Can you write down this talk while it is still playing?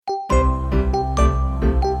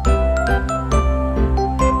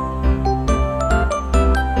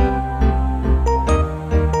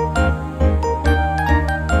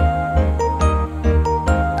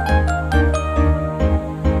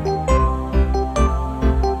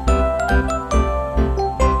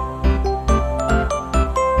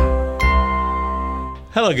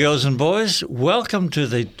Hello, girls and boys. Welcome to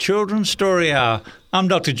the Children's Story Hour. I'm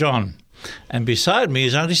Dr. John, and beside me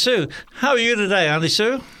is Auntie Sue. How are you today, Auntie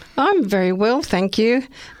Sue? I'm very well, thank you,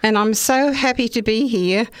 and I'm so happy to be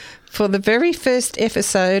here for the very first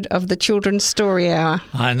episode of the Children's Story Hour.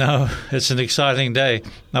 I know, it's an exciting day.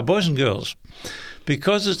 Now, boys and girls,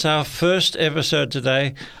 because it's our first episode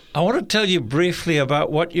today, I want to tell you briefly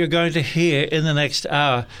about what you're going to hear in the next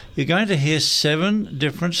hour. You're going to hear 7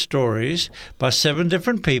 different stories by 7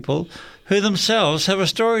 different people who themselves have a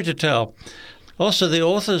story to tell. Also, the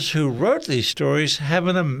authors who wrote these stories have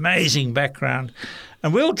an amazing background,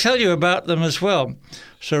 and we'll tell you about them as well.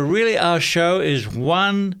 So really, our show is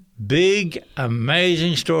one big,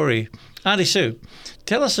 amazing story. Auntie Sue,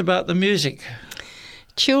 tell us about the music.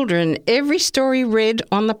 Children, every story read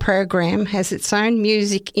on the program has its own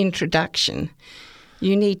music introduction.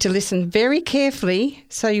 You need to listen very carefully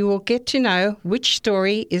so you will get to know which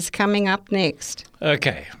story is coming up next.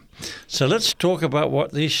 Okay, so let's talk about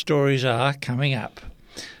what these stories are coming up.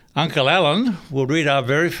 Uncle Alan will read our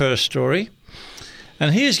very first story,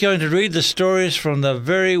 and he is going to read the stories from the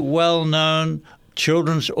very well-known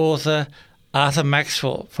children's author Arthur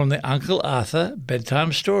Maxwell from the Uncle Arthur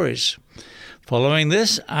Bedtime Stories. Following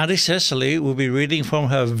this, Auntie Cecily will be reading from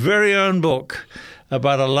her very own book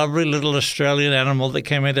about a lovely little Australian animal that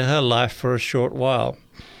came into her life for a short while.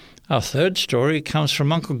 Our third story comes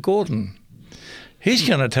from Uncle Gordon. He's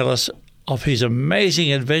going to tell us of his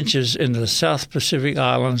amazing adventures in the South Pacific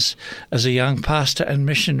Islands as a young pastor and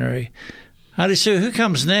missionary. Auntie Sue, who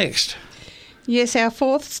comes next? Yes, our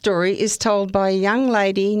fourth story is told by a young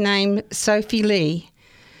lady named Sophie Lee.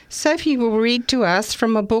 Sophie will read to us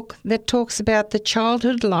from a book that talks about the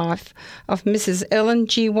childhood life of Mrs. Ellen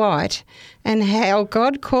G. White and how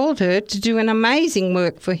God called her to do an amazing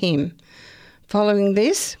work for him. Following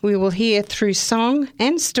this, we will hear through song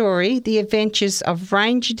and story the adventures of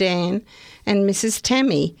Ranger Dan and Mrs.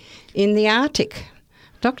 Tammy in the Arctic.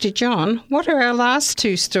 Dr. John, what are our last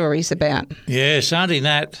 2 stories about? Yes, Auntie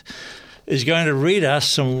Nat is going to read us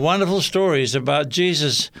some wonderful stories about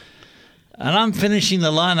Jesus. And I'm finishing the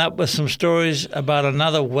lineup with some stories about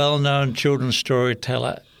another well-known children's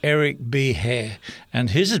storyteller, Eric B. Hare, and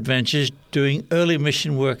his adventures doing early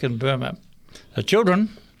mission work in Burma. So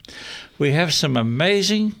children, we have some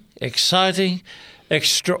amazing, exciting,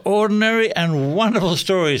 extraordinary and wonderful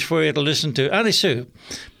stories for you to listen to. Auntie Sue,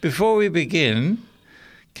 before we begin,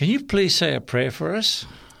 can you please say a prayer for us?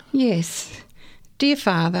 Yes. Dear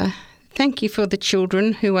Father, thank you for the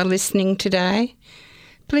children who are listening today.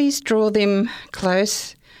 Please draw them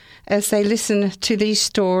close as they listen to these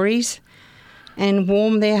stories and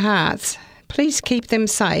warm their hearts. Please keep them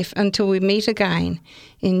safe until we meet again.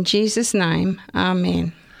 In Jesus' name,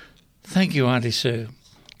 Amen. Thank you, Auntie Sue.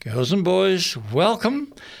 Girls and boys,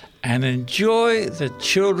 welcome and enjoy the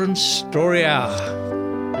Children's Story Hour.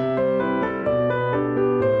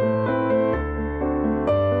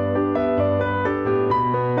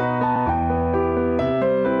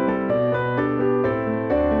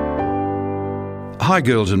 Hi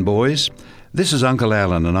girls and boys, this is Uncle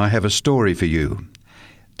Alan and I have a story for you.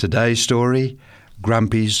 Today's story,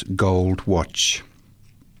 Grumpy's Gold Watch.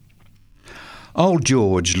 Old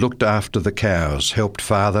George looked after the cows, helped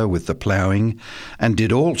Father with the ploughing and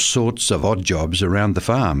did all sorts of odd jobs around the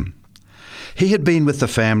farm. He had been with the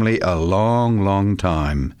family a long, long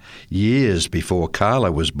time, years before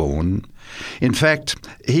Carla was born. In fact,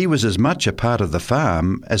 he was as much a part of the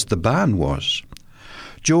farm as the barn was.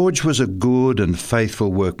 George was a good and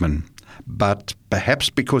faithful workman, but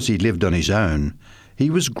perhaps because he lived on his own,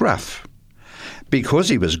 he was gruff. Because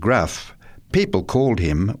he was gruff, people called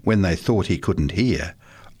him, when they thought he couldn't hear,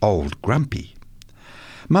 Old Grumpy.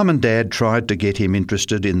 Mum and Dad tried to get him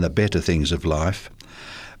interested in the better things of life,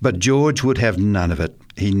 but George would have none of it.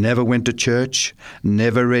 He never went to church,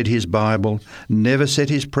 never read his Bible, never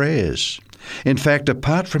said his prayers. In fact,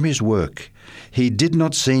 apart from his work, he did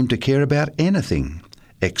not seem to care about anything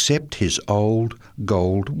except his old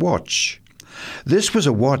gold watch. This was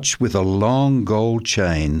a watch with a long gold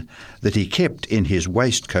chain that he kept in his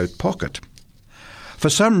waistcoat pocket.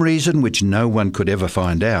 For some reason which no one could ever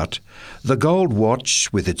find out, the gold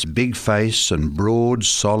watch with its big face and broad,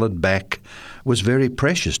 solid back was very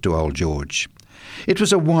precious to old George. It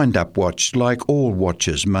was a wind-up watch like all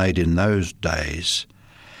watches made in those days,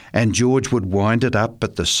 and George would wind it up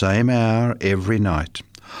at the same hour every night.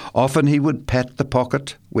 Often he would pat the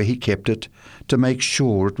pocket where he kept it to make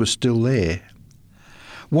sure it was still there.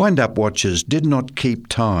 Wind-up watches did not keep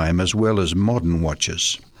time as well as modern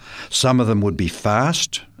watches. Some of them would be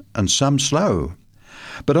fast and some slow.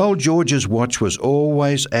 But old George's watch was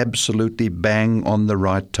always absolutely bang on the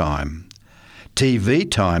right time. TV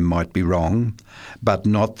time might be wrong, but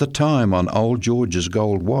not the time on old George's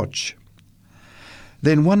gold watch.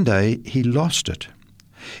 Then one day he lost it.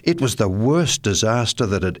 It was the worst disaster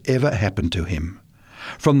that had ever happened to him.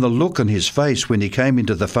 From the look on his face when he came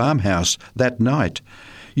into the farmhouse that night,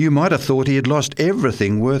 you might have thought he had lost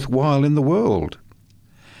everything worthwhile in the world.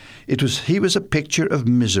 He was a picture of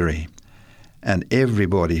misery, and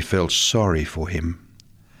everybody felt sorry for him.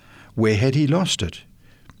 Where had he lost it?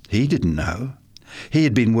 He didn't know. He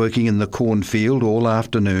had been working in the cornfield all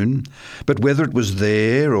afternoon, but whether it was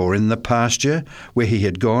there or in the pasture where he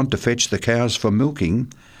had gone to fetch the cows for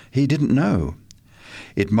milking, he didn't know.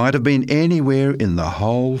 It might have been anywhere in the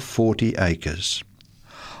whole 40 acres.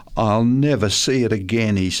 "I'll never see it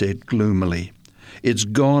again," he said gloomily. "It's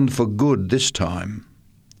gone for good this time."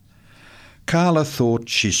 Carla thought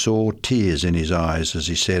she saw tears in his eyes as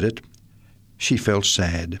he said it. She felt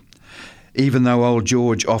sad. Even though old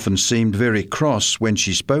George often seemed very cross when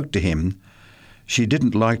she spoke to him, she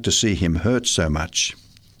didn't like to see him hurt so much.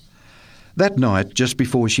 That night, just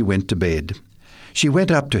before she went to bed, she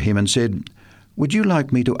went up to him and said, "Would you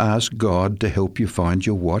like me to ask God to help you find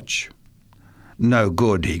your watch?" "No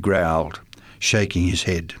good," he growled, shaking his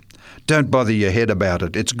head. "Don't bother your head about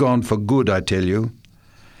it. It's gone for good, I tell you."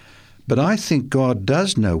 "But I think God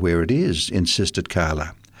does know where it is," insisted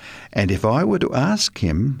Carla. "And if I were to ask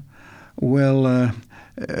him, well,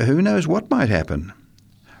 who knows what might happen?"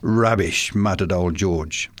 "Rubbish," muttered old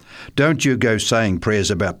George. "Don't you go saying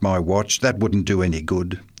prayers about my watch. That wouldn't do any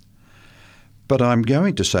good." "But I'm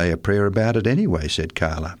going to say a prayer about it anyway," said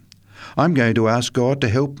Carla. "I'm going to ask God to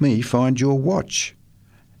help me find your watch.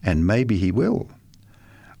 And maybe he will."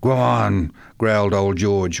 "Go on," growled old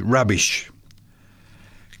George. "Rubbish."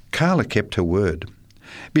 Carla kept her word.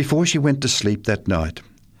 Before she went to sleep that night,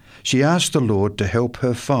 she asked the Lord to help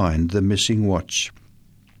her find the missing watch.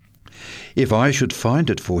 "If I should find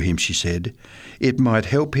it for him," she said, "it might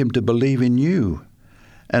help him to believe in you,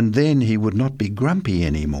 and then he would not be grumpy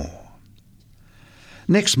anymore."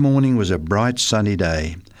 Next morning was a bright sunny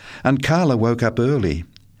day, and Carla woke up early.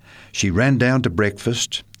 She ran down to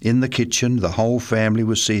breakfast. In the kitchen, the whole family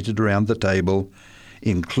was seated around the table,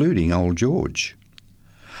 including old George.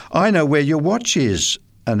 "I know where your watch is,"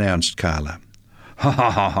 announced Carla. "Ha,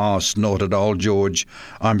 ha, ha, ha," snorted old George.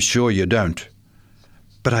 "I'm sure you don't."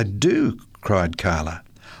 "But I do," cried Carla.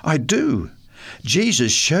 "I do.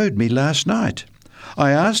 Jesus showed me last night.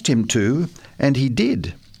 I asked him to, and he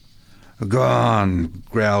did." "Go on,"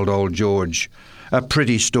 growled old George. "A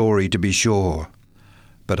pretty story, to be sure.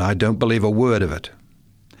 But I don't believe a word of it."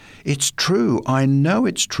 "It's true. I know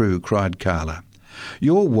it's true," cried Carla.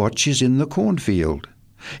 "Your watch is in the cornfield.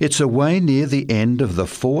 It's away near the end of the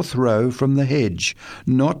 4th row from the hedge,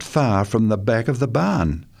 not far from the back of the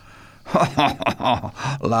barn." "Ha, ha, ha,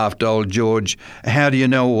 ha," laughed old George. "How do you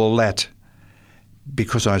know all that?"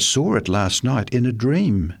 "Because I saw it last night in a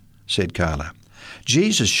dream," said Carla.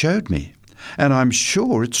 "Jesus showed me, and I'm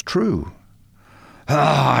sure it's true."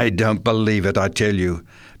 "Ah, I don't believe it, I tell you,"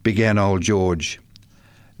 began old George.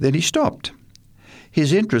 Then he stopped.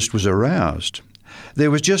 His interest was aroused.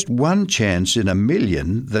 There was just one chance in a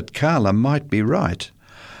million that Carla might be right.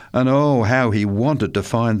 And oh, how he wanted to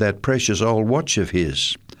find that precious old watch of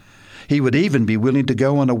his. He would even be willing to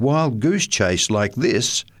go on a wild goose chase like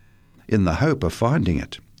this in the hope of finding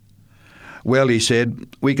it. "Well," he said,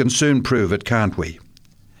 "we can soon prove it, can't we?"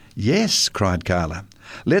 "Yes," cried Carla.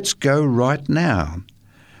 "Let's go right now.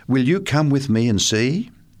 Will you come with me and see?"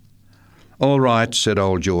 "All right," said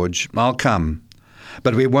old George. "I'll come.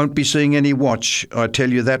 But we won't be seeing any watch, I tell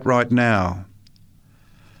you that right now."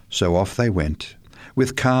 So off they went,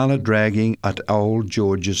 with Carla dragging at old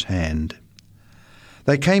George's hand.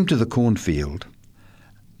 They came to the cornfield.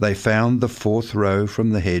 They found the 4th row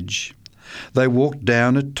from the hedge. They walked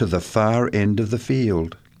down it to the far end of the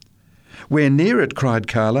field. "We're near it," cried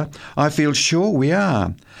Carla. "I feel sure we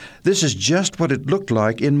are. This is just what it looked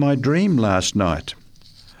like in my dream last night."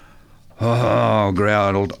 "Oh,"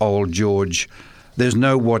 growled old George, "there's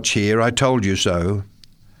no watch here. I told you so."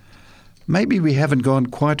 "Maybe we haven't gone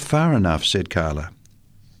quite far enough," said Carla.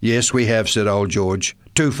 "Yes, we have," said old George.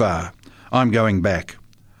 "Too far. I'm going back."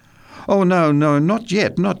 "Oh, no, not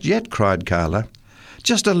yet," cried Carla.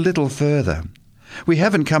 "Just a little further. We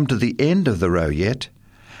haven't come to the end of the row yet,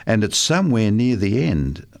 and it's somewhere near the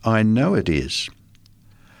end. I know it is."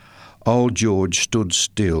 Old George stood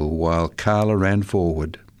still while Carla ran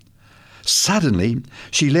forward. Suddenly,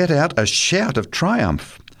 she let out a shout of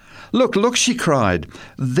triumph. "Look, look," she cried.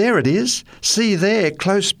 "There it is. See there,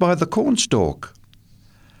 close by the cornstalk."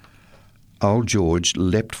 Old George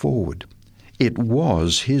leapt forward. It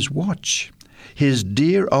was his watch. his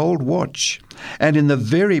dear old watch, and in the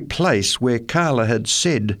very place where Carla had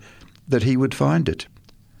said that he would find it.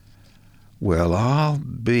 "Well, I'll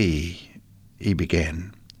be," he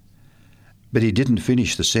began. But he didn't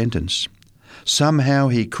finish the sentence. Somehow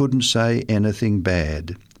he couldn't say anything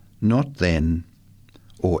bad. Not then,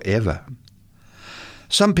 or ever.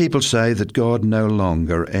 Some people say that God no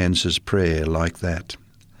longer answers prayer like that.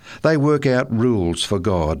 They work out rules for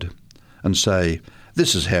God and say,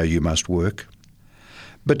 "This is how you must work."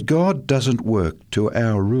 But God doesn't work to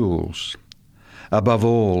our rules. Above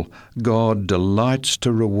all, God delights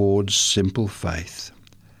to reward simple faith.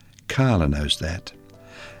 Carla knows that,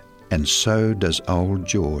 and so does old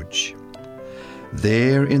George.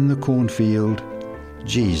 There in the cornfield,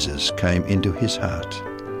 Jesus came into his heart.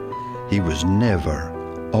 He was never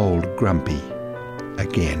old Grumpy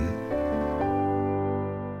again.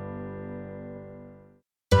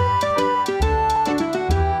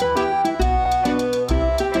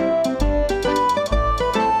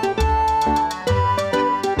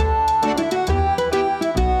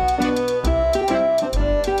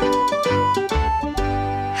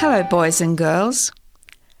 Hello, boys and girls.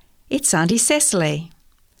 It's Auntie Cecily.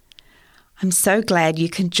 I'm so glad you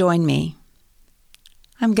can join me.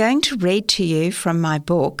 I'm going to read to you from my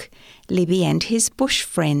book, Libby and His Bush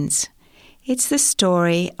Friends. It's the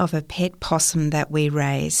story of a pet possum that we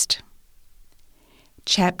raised.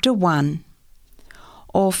 Chapter 1.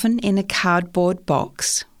 Orphan in a Cardboard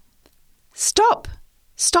Box. "Stop!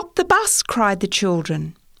 Stop the bus!" cried the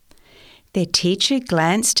children. Their teacher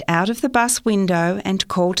glanced out of the bus window and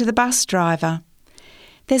called to the bus driver.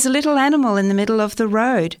 "There's a little animal in the middle of the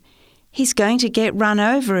road. He's going to get run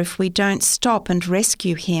over if we don't stop and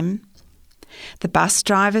rescue him." The bus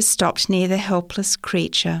driver stopped near the helpless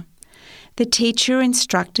creature. The teacher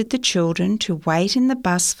instructed the children to wait in the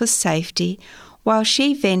bus for safety while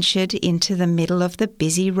she ventured into the middle of the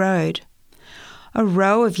busy road. A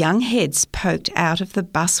row of young heads poked out of the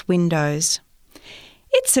bus windows.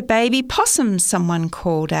 "It's a baby possum," someone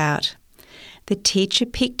called out. The teacher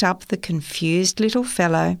picked up the confused little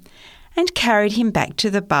fellow and carried him back to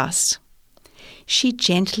the bus. She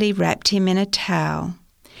gently wrapped him in a towel.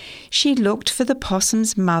 She looked for the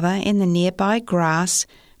possum's mother in the nearby grass,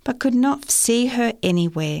 but could not see her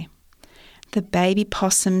anywhere. The baby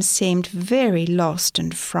possum seemed very lost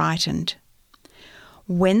and frightened.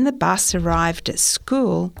 When the bus arrived at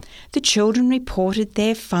school, the children reported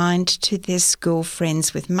their find to their school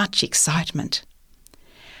friends with much excitement.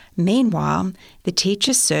 Meanwhile, the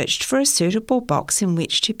teacher searched for a suitable box in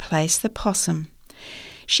which to place the possum.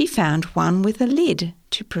 She found one with a lid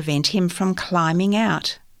to prevent him from climbing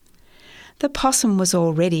out. The possum was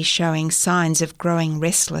already showing signs of growing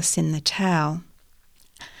restless in the towel.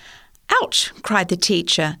 "Ouch!" cried the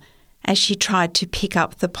teacher, as she tried to pick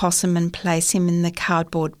up the possum and place him in the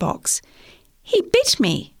cardboard box. "He bit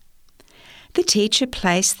me!" The teacher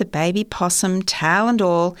placed the baby possum, towel and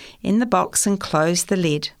all, in the box and closed the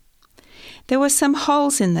lid. There were some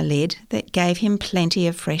holes in the lid that gave him plenty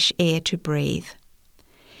of fresh air to breathe.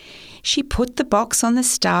 She put the box on the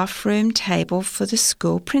staff room table for the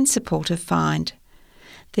school principal to find.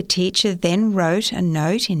 The teacher then wrote a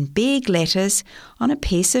note in big letters on a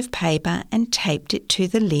piece of paper and taped it to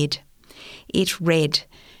the lid. It read,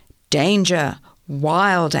 "Danger,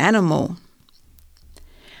 wild animal."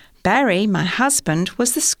 Barry, my husband,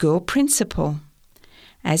 was the school principal.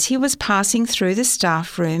 As he was passing through the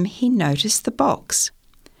staff room, he noticed the box.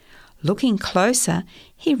 Looking closer,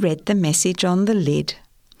 he read the message on the lid.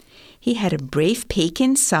 He had a brief peek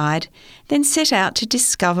inside, then set out to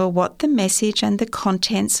discover what the message and the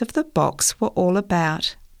contents of the box were all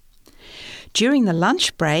about. During the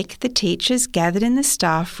lunch break, the teachers gathered in the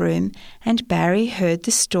staff room and Barry heard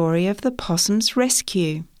the story of the possum's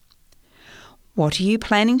rescue. "What are you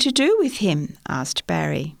planning to do with him?" asked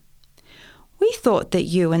Barry. "We thought that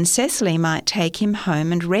you and Cecily might take him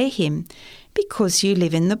home and rear him because you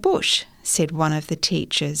live in the bush," said one of the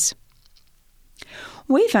teachers.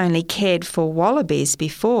 "We've only cared for wallabies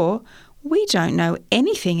before. We don't know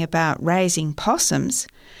anything about raising possums,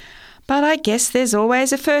 but I guess there's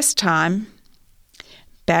always a first time."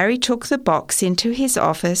 Barry took the box into his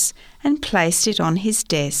office and placed it on his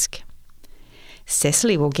desk.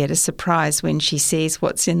 "Cecily will get a surprise when she sees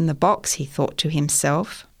what's in the box," he thought to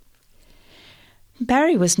himself.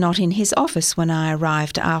 Barry was not in his office when I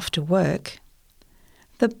arrived after work.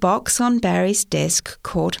 The box on Barry's desk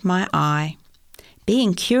caught my eye.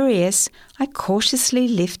 Being curious, I cautiously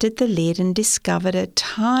lifted the lid and discovered a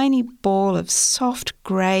tiny ball of soft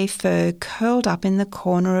grey fur curled up in the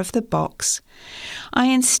corner of the box. I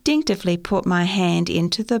instinctively put my hand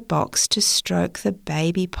into the box to stroke the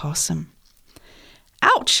baby possum.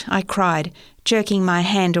 "Ouch!" I cried, jerking my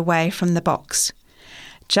hand away from the box.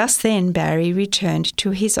 Just then Barry returned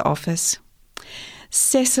to his office.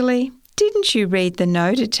 "Cecily, didn't you read the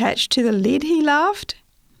note attached to the lid?" he laughed.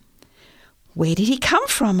 "Where did he come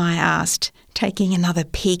from?" I asked, taking another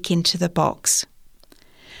peek into the box.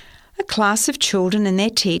 "A class of children and their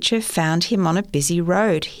teacher found him on a busy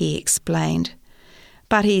road," he explained.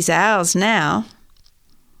 "But he's ours now."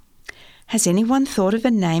 "Has anyone thought of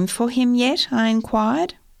a name for him yet?" I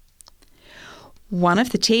inquired. One of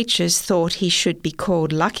the teachers thought he should be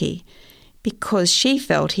called Lucky because she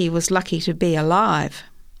felt he was lucky to be alive.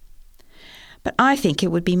 But I think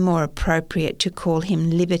it would be more appropriate to call him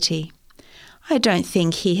Liberty. I don't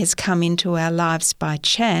think he has come into our lives by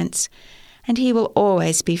chance, and he will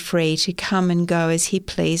always be free to come and go as he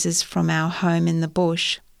pleases from our home in the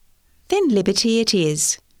bush. "Then Liberty it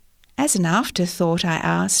is." As an afterthought, I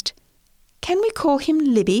asked, "Can we call him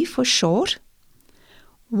Libby for short?"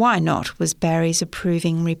 "Why not?" was Barry's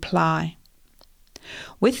approving reply.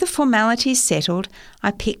 With the formalities settled,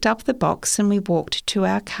 I picked up the box and we walked to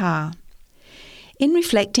our car. In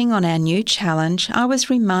reflecting on our new challenge, I was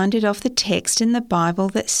reminded of the text in the Bible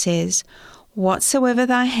that says, "Whatsoever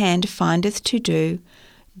thy hand findeth to do,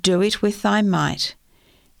 do it with thy might."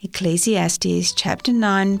 Ecclesiastes chapter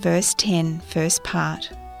 9, verse 10, first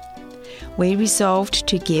part. We resolved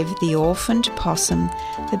to give the orphaned possum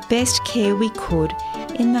the best care we could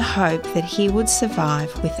in the hope that he would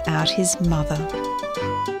survive without his mother.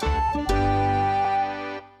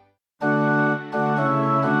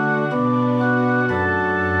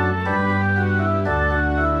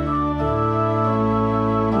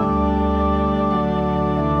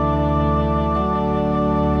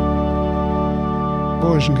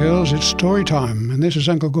 Boys and girls, it's story time, and this is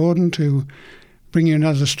Uncle Gordon to bring you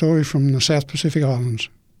another story from the South Pacific Islands.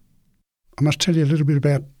 I must tell you a little bit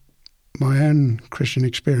about my own Christian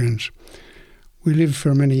experience. We lived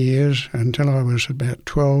for many years until I was about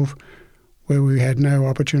 12, where we had no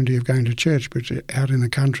opportunity of going to church, but out in the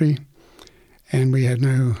country, and we had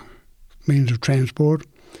no means of transport,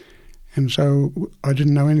 and so I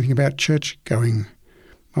didn't know anything about church going.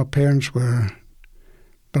 My parents were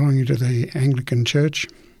belonging to the Anglican Church,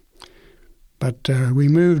 but we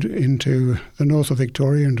moved into the north of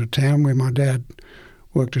Victoria, into a town where my dad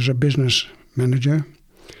worked as a business manager.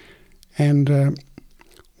 And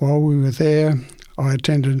while we were there, I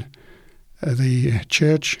attended the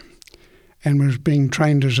church and was being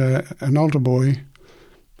trained as an altar boy.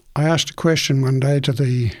 I asked a question one day to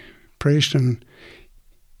the priest, and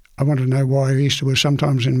I wanted to know why Easter was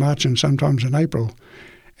sometimes in March and sometimes in April.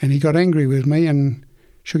 And he got angry with me and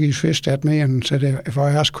shook his fist at me and said if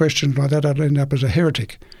I asked questions like that, I'd end up as a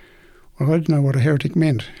heretic. Well, I didn't know what a heretic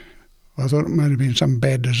meant. I thought it might have been some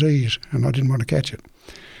bad disease, and I didn't want to catch it.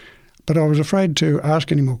 But I was afraid to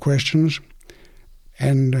ask any more questions,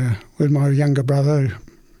 and with my younger brother,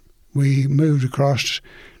 we moved across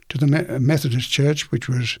to the Methodist Church, which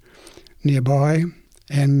was nearby,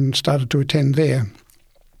 and started to attend there.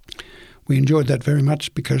 We enjoyed that very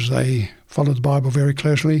much because they followed the Bible very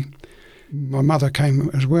closely. My mother came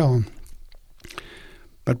as well.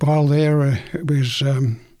 But while there, it was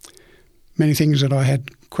many things that I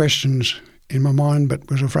had questions in my mind but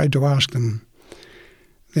was afraid to ask them.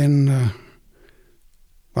 Then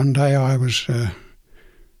one day I was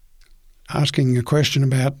asking a question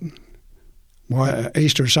about why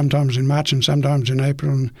Easter is sometimes in March and sometimes in April,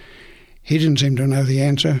 and he didn't seem to know the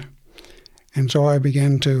answer. And so I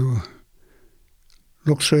began to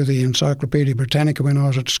look through the Encyclopedia Britannica when I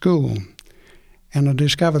was at school, and I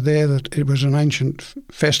discovered there that it was an ancient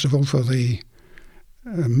festival for the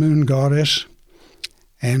moon goddess,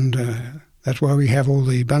 and that's why we have all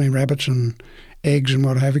the bunny rabbits and eggs and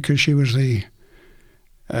what have you, because she was the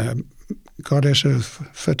goddess of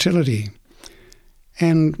fertility.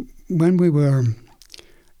 And when we were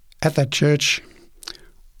at that church,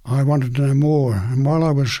 I wanted to know more. And while I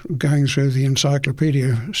was going through the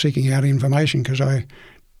encyclopedia seeking out information, because I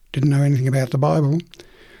didn't know anything about the Bible,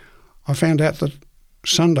 I found out that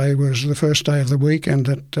Sunday was the first day of the week, and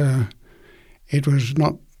that it was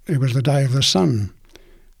the day of the sun,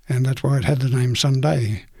 and that's why it had the name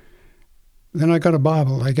Sunday. Then I got a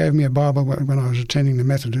Bible. They gave me a Bible when I was attending the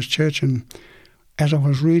Methodist Church, and as I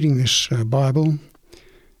was reading this Bible,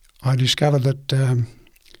 I discovered that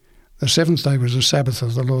the seventh day was the Sabbath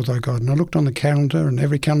of the Lord thy God. And I looked on the calendar, and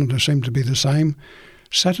every calendar seemed to be the same.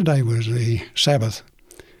 Saturday was the Sabbath.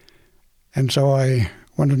 And so I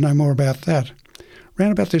wanted to know more about that.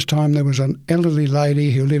 Around about this time, there was an elderly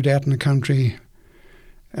lady who lived out in the country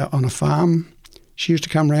on a farm. She used to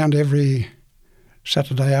come round every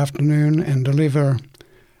Saturday afternoon and deliver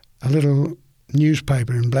a little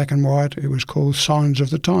newspaper in black and white. It was called Signs of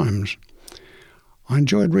the Times. I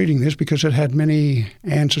enjoyed reading this because it had many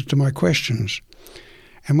answers to my questions.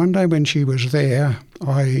 And one day when she was there,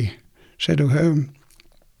 I said to her,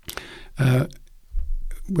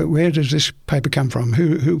 where does this paper come from?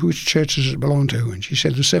 Which church does it belong to? And she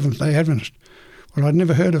said, the Seventh-day Adventist. Well, I'd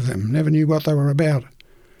never heard of them, never knew what they were about.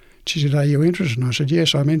 She said, are you interested? And I said,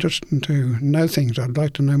 yes, I'm interested to know things. I'd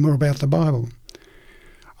like to know more about the Bible.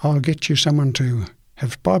 I'll get you someone to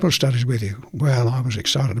have Bible studies with you. Well, I was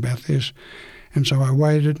excited about this. And so I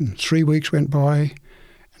waited, and 3 weeks went by,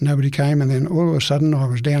 and nobody came. And then all of a sudden I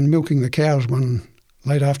was down milking the cows one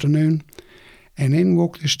late afternoon, and in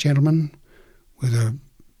walked this gentleman with a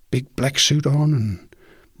big black suit on and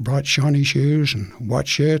bright shiny shoes and white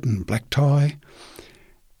shirt and black tie.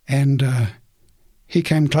 And he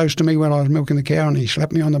came close to me while I was milking the cow, and he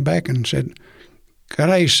slapped me on the back and said,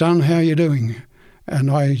 "G'day, son, how you doing?" And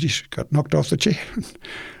I just got knocked off the chair and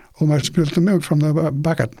almost spilled the milk from the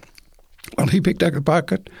bucket. Well, he picked up the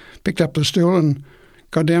bucket, picked up the stool and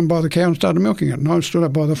got down by the cow and started milking it. And I stood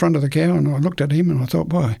up by the front of the cow and I looked at him and I thought,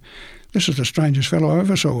 boy, this is the strangest fellow I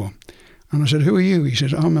ever saw. And I said, who are you? He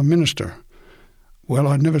said, I'm a minister. Well,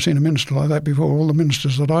 I'd never seen a minister like that before. All the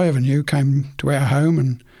ministers that I ever knew came to our home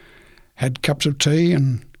and had cups of tea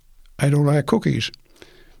and ate all our cookies.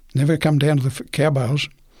 Never come down to the cow bales.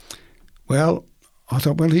 Well, I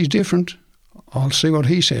thought, well, he's different. I'll see what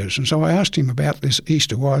he says. And so I asked him about this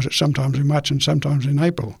Easter. Why is it sometimes in March and sometimes in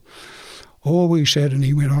April? All he said, and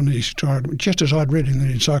he went on, he tried, just as I'd read in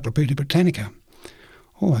the Encyclopedia Britannica.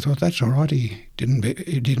 Oh, I thought, that's all right. He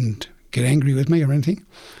didn't get angry with me or anything.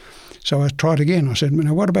 So I tried again. I said,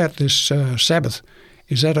 now, what about this Sabbath?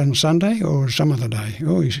 Is that on Sunday or some other day?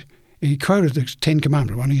 Oh, he quoted the Ten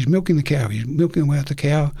Commandments. When he's milking the cow, he's milking away at the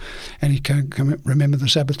cow, and he can't remember the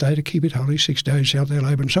Sabbath day to keep it holy, 6 days shalt thou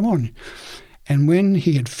labour, and so on. And when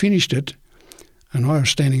he had finished it, and I was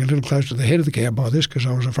standing a little close to the head of the cow by this because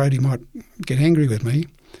I was afraid he might get angry with me,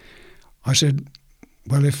 I said,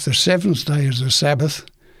 well, if the seventh day is the Sabbath,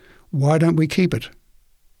 why don't we keep it?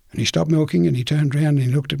 And he stopped milking and he turned around and he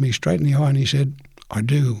looked at me straight in the eye and he said, I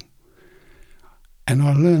do. And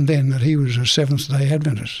I learned then that he was a Seventh-day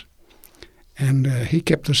Adventist. And he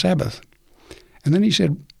kept the Sabbath. And then he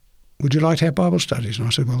said, would you like to have Bible studies? And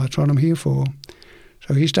I said, well, that's what I'm here for.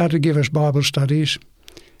 So he started to give us Bible studies,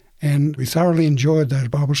 and we thoroughly enjoyed those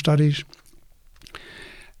Bible studies.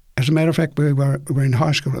 As a matter of fact, we were in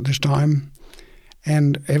high school at this time,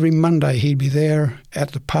 and every Monday he'd be there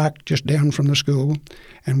at the park just down from the school,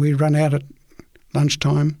 and we'd run out at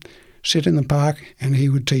lunchtime, sit in the park, and he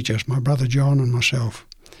would teach us, my brother John and myself.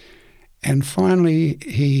 And finally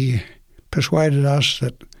he persuaded us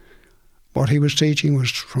that what he was teaching was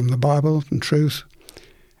from the Bible and truth,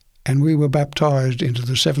 and we were baptised into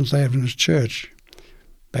the Seventh-day Adventist Church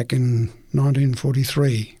back in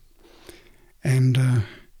 1943. And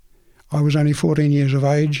I was only 14 years of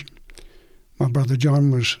age. My brother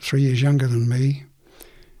John was 3 years younger than me.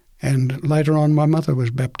 And later on my mother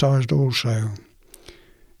was baptised also,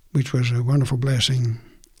 which was a wonderful blessing.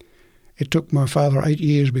 It took my father 8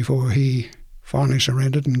 years before he finally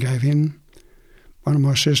surrendered and gave in. One of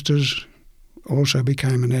my sisters also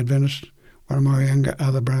became an Adventist. One of my younger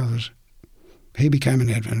other brothers, he became an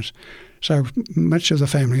Adventist. So much of the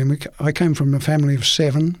family, and I came from a family of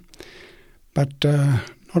 7, but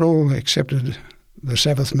not all accepted the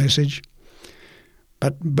Sabbath message.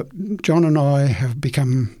 But John and I have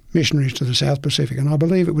become missionaries to the South Pacific, and I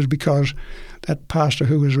believe it was because that pastor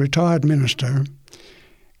who was a retired minister,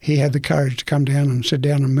 he had the courage to come down and sit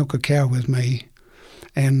down and milk a cow with me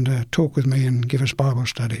and talk with me and give us Bible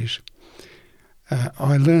studies.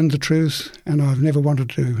 I learned the truth, and I've never wanted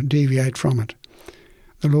to deviate from it.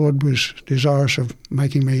 The Lord was desirous of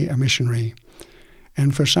making me a missionary.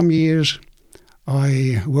 And for some years,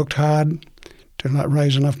 I worked hard to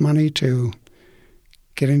raise enough money to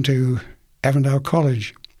get into Avondale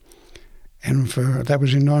College. And that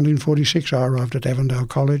was in 1946 I arrived at Avondale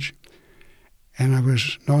College, and it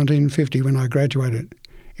was 1950 when I graduated.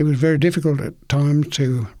 It was very difficult at times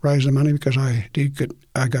to raise the money because I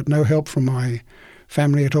got no help from my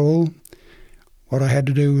family at all. What I had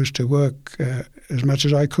to do was to work as much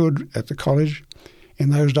as I could at the college. In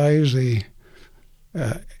those days, the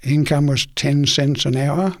income was 10 cents an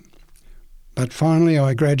hour. But finally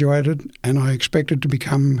I graduated and I expected to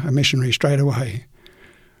become a missionary straight away.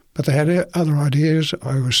 But they had other ideas.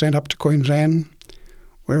 I was sent up to Queensland,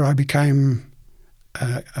 where I became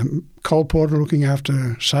a colporteur looking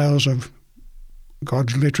after sales of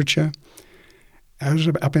God's literature. I was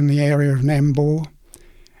up in the area of Nambour,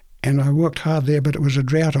 And I worked hard there, but it was a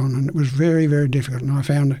drought on, and it was very, very difficult, and I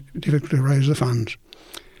found it difficult to raise the funds.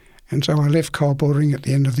 And so I left colporteuring at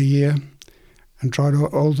the end of the year and tried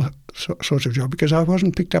all the sorts of jobs, because I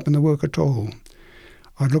wasn't picked up in the work at all.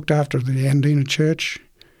 I'd looked after the Andina Church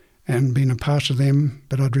and been a pastor them,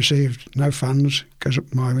 but I'd received no funds because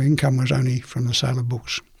my income was only from the sale of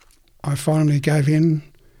books. I finally gave in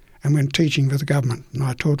and went teaching for the government, and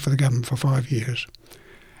I taught for the government for 5 years.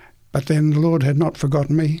 But then the Lord had not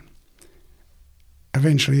forgotten me.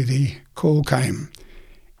 Eventually the call came.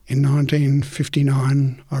 In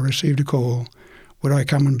 1959 I received a call. Would I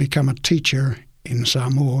come and become a teacher in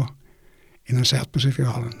Samoa in the South Pacific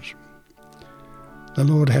Islands? The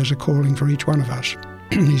Lord has a calling for each one of us.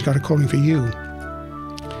 He's got a calling for you.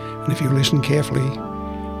 And if you listen carefully,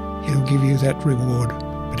 He'll give you that reward,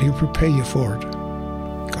 but He'll prepare you for it.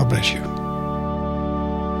 God bless you.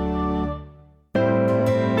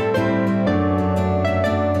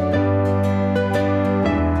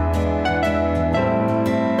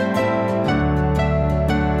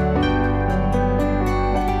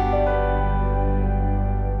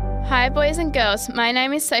 Hi boys and girls, my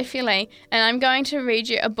name is Sophie Lee and I'm going to read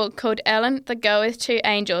you a book called Ellen, the Girl with Two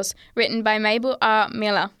Angels, written by Mabel R.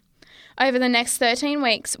 Miller. Over the next 13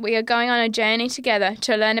 weeks, we are going on a journey together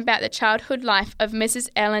to learn about the childhood life of Mrs.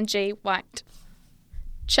 Ellen G. White.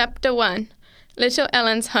 Chapter 1. Little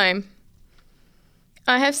Ellen's Home.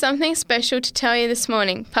 I have something special to tell you this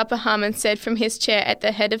morning, Papa Harmon said from his chair at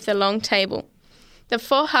the head of the long table. The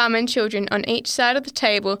 4 Harmon children on each side of the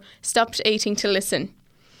table stopped eating to listen.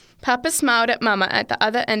 Papa smiled at Mama at the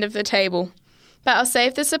other end of the table. But I'll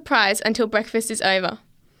save the surprise until breakfast is over.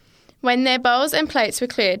 When their bowls and plates were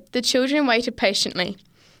cleared, the children waited patiently.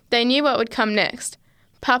 They knew what would come next.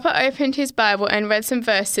 Papa opened his Bible and read some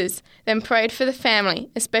verses, then prayed for the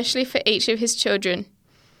family, especially for each of his children.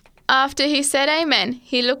 After he said amen,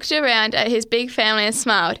 he looked around at his big family and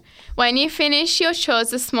smiled. When you finish your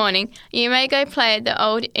chores this morning, you may go play at the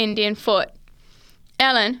old Indian fort.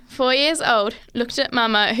 Ellen, 4 years old, looked at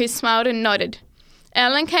Mama, who smiled and nodded.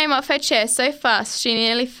 Ellen came off her chair so fast she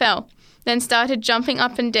nearly fell, then started jumping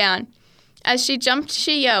up and down. As she jumped,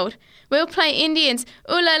 she yelled, "We'll play Indians!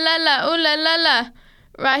 Ooh la la la, ooh la la la!"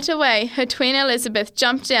 Right away, her twin Elizabeth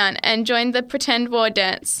jumped down and joined the pretend war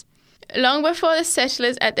dance. Long before the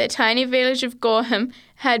settlers at their tiny village of Gorham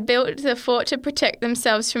had built the fort to protect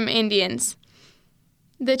themselves from Indians.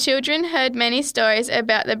 The children heard many stories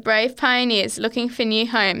about the brave pioneers looking for new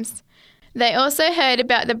homes. They also heard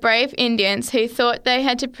about the brave Indians who thought they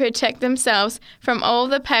had to protect themselves from all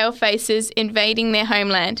the pale-faces invading their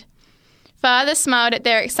homeland. Father smiled at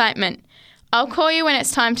their excitement. "I'll call you when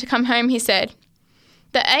it's time to come home," he said.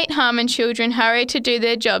 The 8 Harmon children hurried to do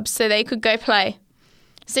their jobs so they could go play.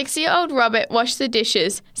 6-year-old Robert washed the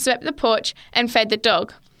dishes, swept the porch, and fed the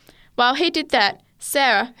dog. While he did that,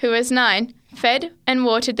 Sarah, who was 9, fed and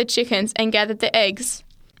watered the chickens and gathered the eggs.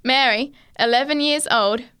 Mary, 11 years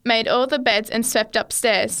old, made all the beds and swept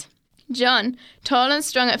upstairs. John, tall and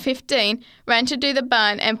strong at 15, ran to do the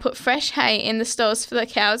barn and put fresh hay in the stalls for the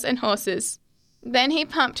cows and horses. Then he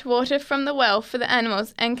pumped water from the well for the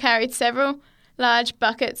animals and carried several large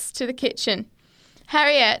buckets to the kitchen.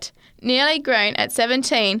 Harriet, nearly grown at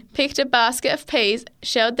 17, picked a basket of peas,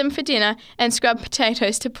 shelled them for dinner, and scrubbed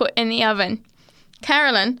potatoes to put in the oven.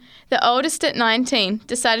 Carolyn, the oldest at 19,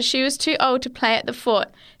 decided she was too old to play at the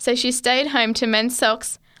fort, so she stayed home to mend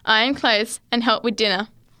socks, iron clothes, and help with dinner.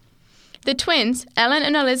 The twins, Ellen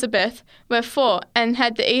and Elizabeth, were 4 and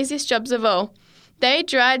had the easiest jobs of all. They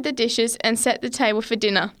dried the dishes and set the table for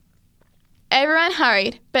dinner. Everyone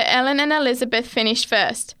hurried, but Ellen and Elizabeth finished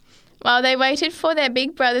first. While they waited for their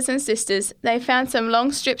big brothers and sisters, they found some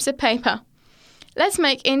long strips of paper. "Let's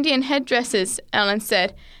make Indian headdresses," Ellen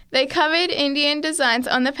said. They covered Indian designs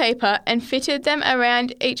on the paper and fitted them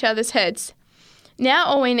around each other's heads. "Now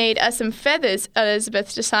all we need are some feathers,"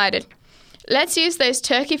 Elizabeth decided. "Let's use those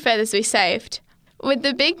turkey feathers we saved." With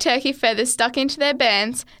the big turkey feathers stuck into their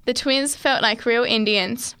bands, the twins felt like real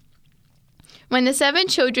Indians. When the 7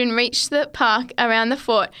 children reached the park around the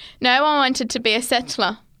fort, no one wanted to be a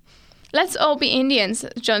settler. "Let's all be Indians,"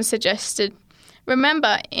 John suggested.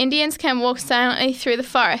 "Remember, Indians can walk silently through the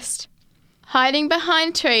forest." Hiding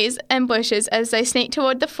behind trees and bushes as they sneaked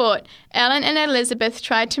toward the fort, Ellen and Elizabeth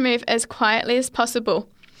tried to move as quietly as possible.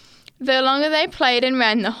 The longer they played and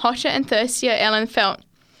ran, the hotter and thirstier Ellen felt.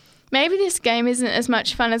 "Maybe this game isn't as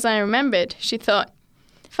much fun as I remembered," she thought.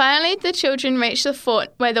 Finally, the children reached the fort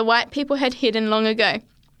where the white people had hidden long ago.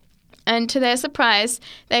 And to their surprise,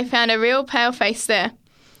 they found a real pale-face there.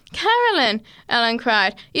 "Carolyn!" Ellen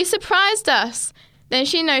cried. "You surprised us!" Then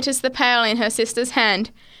she noticed the pail in her sister's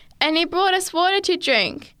hand. "And he brought us water to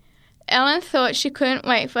drink." Ellen thought she couldn't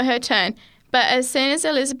wait for her turn, but as soon as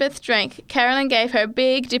Elizabeth drank, Carolyn gave her a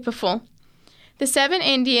big dipperful. The 7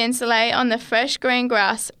 Indians lay on the fresh green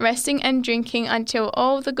grass, resting and drinking until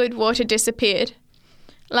all the good water disappeared.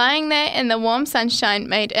 Lying there in the warm sunshine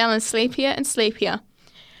made Ellen sleepier and sleepier.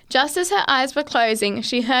 Just as her eyes were closing,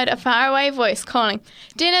 she heard a faraway voice calling,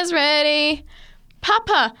 "Dinner's ready!"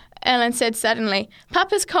 "Papa!" Ellen said suddenly.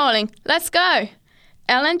 "Papa's calling. Let's go!"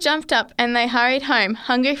 Ellen jumped up and they hurried home,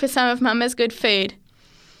 hungry for some of Mama's good food.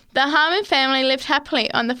 The Harmon family lived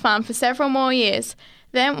happily on the farm for several more years.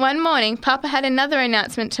 Then one morning, Papa had another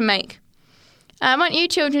announcement to make. "I want you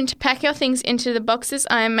children to pack your things into the boxes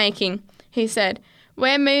I am making," he said.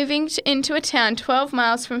 "We're moving into a town 12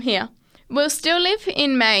 miles from here. We'll still live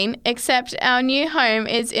in Maine, except our new home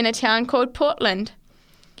is in a town called Portland."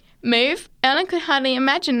 Move? Ellen could hardly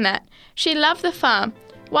imagine that. She loved the farm.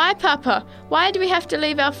 "Why, Papa? Why do we have to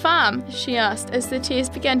leave our farm?" she asked as the tears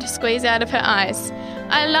began to squeeze out of her eyes.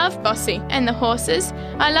 "I love Bossy and the horses.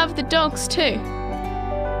 I love the dogs too."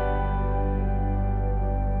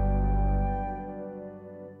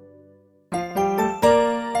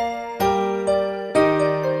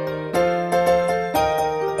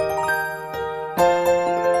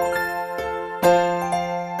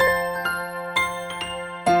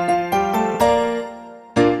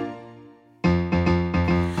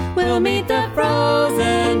 We'll meet the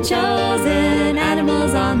frozen, chosen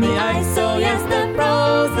animals on the ice. Oh yes, the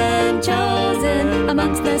frozen, chosen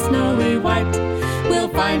amongst the snowy white. We'll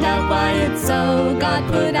find out why it's so. God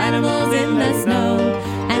put animals in the snow,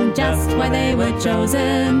 and just why they were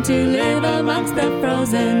chosen to live amongst the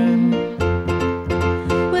frozen.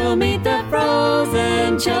 We'll meet the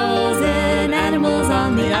frozen, chosen animals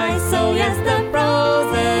on the ice. Oh yes, the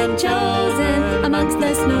frozen, chosen amongst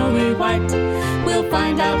the snowy white. We'll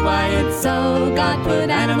find out why it's so. God put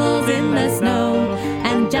animals in the snow,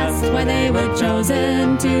 and just why they were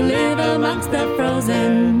chosen to live amongst the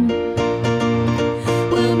frozen.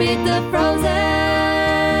 We'll meet the frozen,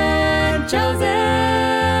 chosen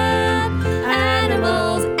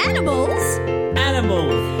animals. Animals?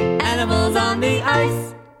 Animals on the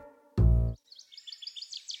ice.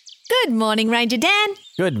 Good morning, Ranger Dan.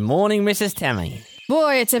 Good morning, Mrs. Tammy.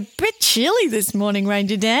 Boy, it's a bit chilly this morning,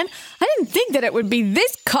 Ranger Dan. I didn't think that it would be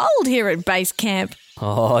this cold here at base camp.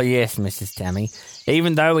 Oh, yes, Mrs. Tammy.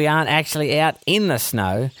 Even though we aren't actually out in the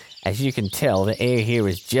snow, as you can tell, the air here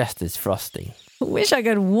is just as frosty. Wish I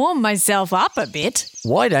could warm myself up a bit.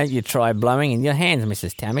 Why don't you try blowing in your hands,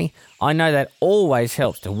 Mrs. Tammy? I know that always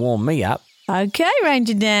helps to warm me up. Okay,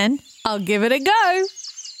 Ranger Dan. I'll give it a go.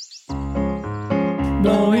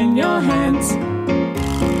 Blow in your hands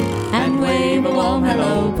and wave a warm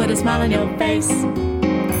hello. Put a smile on your face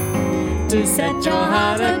to set your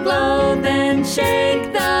heart aglow. Then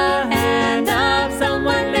shake the hand of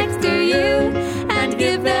someone next to you and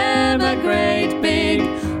give them a great big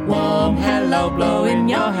warm hello. Blow in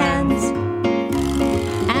your hands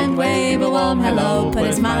and wave a warm hello. Put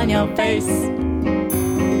a smile on your face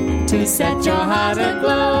to set your heart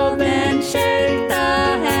aglow. Then shake the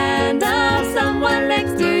hand of someone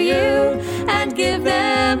next to you and give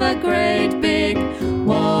them a great big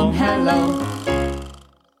warm hello.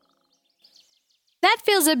 That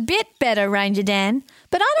feels a bit better, Ranger Dan,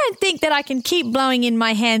 but I don't think that I can keep blowing in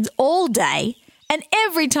my hands all day, and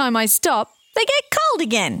every time I stop, they get cold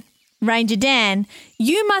again. Ranger Dan,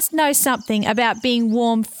 you must know something about being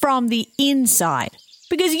warm from the inside,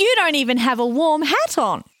 because you don't even have a warm hat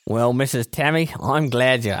on. Well, Mrs. Tammy, I'm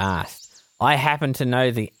glad you asked. I happen to know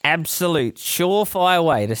the absolute surefire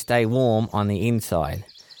way to stay warm on the inside,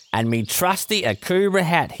 and me trusty Akubra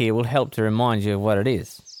hat here will help to remind you of what it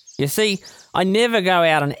is. You see, I never go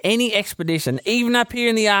out on any expedition, even up here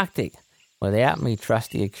in the Arctic, without me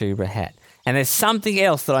trusty Akubra hat. And there's something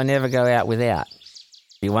else that I never go out without.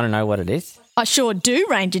 Do you want to know what it is? I sure do,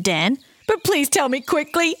 Ranger Dan, but please tell me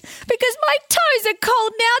quickly, because my toes are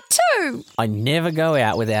cold now too. I never go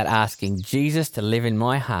out without asking Jesus to live in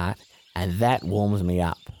my heart, and that warms me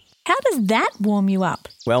up. How does that warm you up?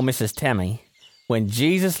 Well, Mrs. Tammy, when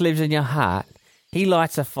Jesus lives in your heart, he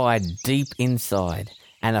lights a fire deep inside,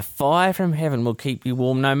 and a fire from heaven will keep you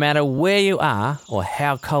warm no matter where you are or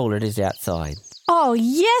how cold it is outside. Oh,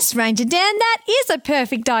 yes, Ranger Dan, that is a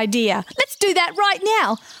perfect idea. Let's do that right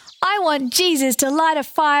now. I want Jesus to light a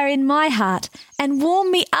fire in my heart and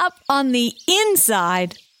warm me up on the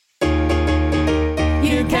inside.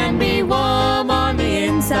 You can be warm on the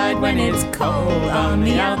inside when it's cold on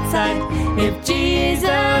the outside. If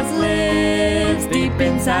Jesus lives deep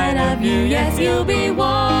inside of you, yes, you'll be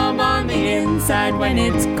warm on the inside when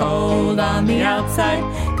it's cold on the outside.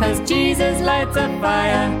 'Cause Jesus lights a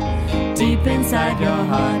fire deep inside your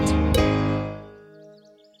heart.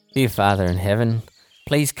 Dear Father in heaven,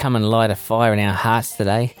 please come and light a fire in our hearts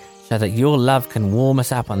today so that your love can warm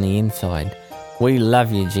us up on the inside. We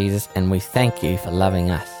love you, Jesus, and we thank you for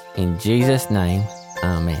loving us. In Jesus' name,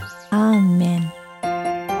 amen. Amen.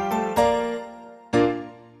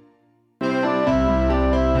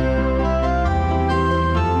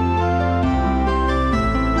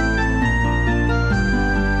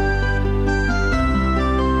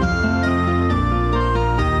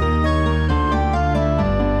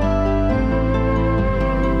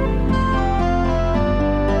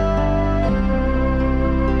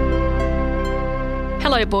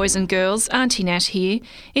 Hello boys and girls, Auntie Nat here.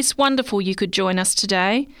 It's wonderful you could join us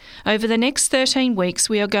today. Over the next 13 weeks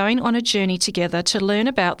we are going on a journey together to learn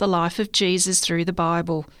about the life of Jesus through the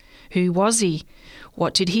Bible. Who was he?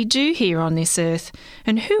 What did he do here on this earth?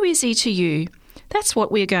 And who is he to you? That's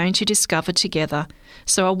what we're going to discover together.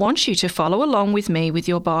 So I want you to follow along with me with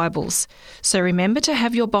your Bibles. So remember to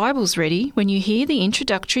have your Bibles ready when you hear the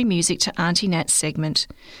introductory music to Auntie Nat's segment.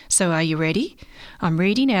 So are you ready? I'm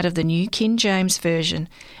reading out of the New King James Version,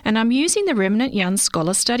 and I'm using the Remnant Young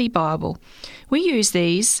Scholar Study Bible. We use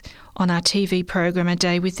these on our TV program A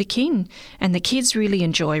Day with the King, and the kids really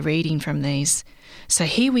enjoy reading from these. So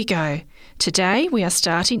here we go. Today we are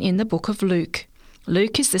starting in the book of Luke.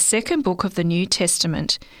 Luke is the second book of the New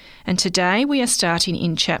Testament, and today we are starting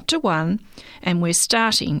in chapter 1, and we're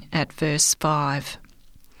starting at verse 5.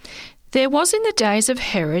 There was in the days of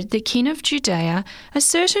Herod, the king of Judea, a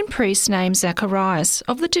certain priest named Zacharias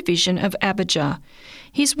of the division of Abijah.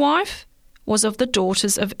 His wife was of the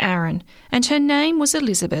daughters of Aaron, and her name was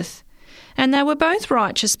Elizabeth. And they were both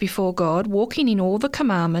righteous before God, walking in all the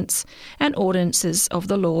commandments and ordinances of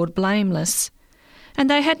the Lord blameless. And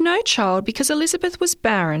they had no child because Elizabeth was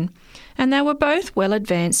barren, and they were both well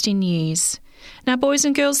advanced in years. Now, boys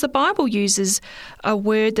and girls, the Bible uses a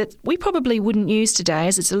word that we probably wouldn't use today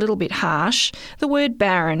as it's a little bit harsh, the word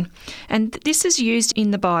barren. And this is used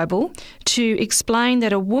in the Bible to explain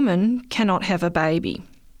that a woman cannot have a baby.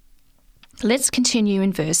 Let's continue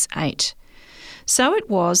in verse 8. So it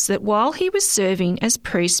was that while he was serving as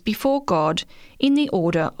priest before God in the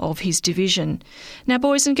order of his division. Now,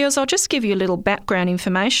 boys and girls, I'll just give you a little background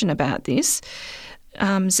information about this.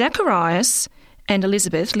 Zacharias and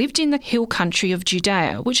Elizabeth lived in the hill country of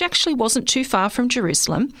Judea, which actually wasn't too far from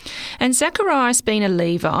Jerusalem. And Zacharias, being a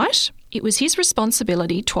Levite, it was his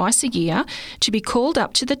responsibility twice a year to be called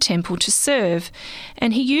up to the temple to serve,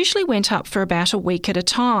 and he usually went up for about a week at a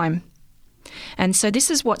time. And so this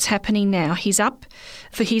is what's happening now. He's up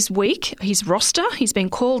for his week, his roster. He's been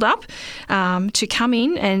called up to come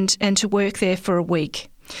in and to work there for a week.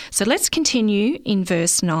 So let's continue in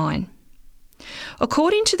verse 9.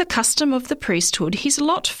 According to the custom of the priesthood, his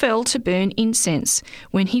lot fell to burn incense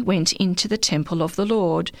when he went into the temple of the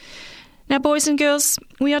Lord. Now, boys and girls,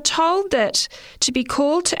 we are told that to be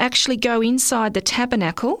called to actually go inside the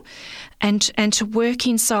tabernacle and to work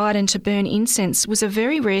inside and to burn incense was a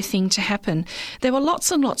very rare thing to happen. There were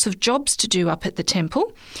lots and lots of jobs to do up at the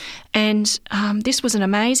temple, and this was an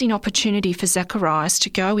amazing opportunity for Zacharias to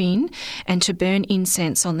go in and to burn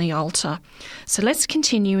incense on the altar. So let's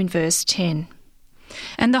continue in verse 10.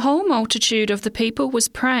 And the whole multitude of the people was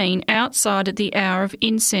praying outside at the hour of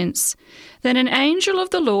incense. Then an angel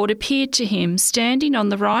of the Lord appeared to him, standing on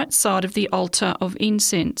the right side of the altar of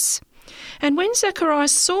incense. And when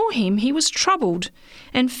Zacharias saw him, he was troubled,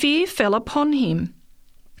 and fear fell upon him.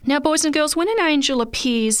 Now, boys and girls, when an angel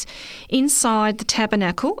appears inside the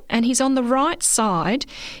tabernacle and he's on the right side,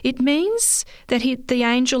 it means that the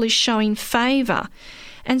angel is showing favour.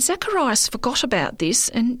 And Zacharias forgot about this,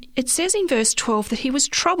 and it says in verse 12 that he was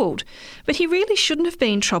troubled. But he really shouldn't have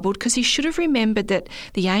been troubled, because he should have remembered that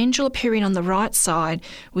the angel appearing on the right side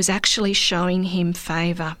was actually showing him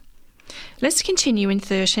favour. Let's continue in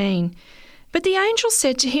 13. But the angel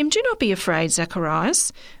said to him, Do not be afraid,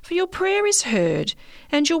 Zacharias, for your prayer is heard,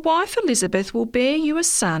 and your wife Elizabeth will bear you a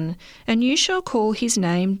son, and you shall call his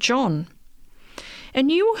name John. And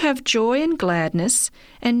you will have joy and gladness,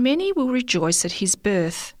 and many will rejoice at his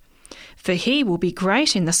birth. For he will be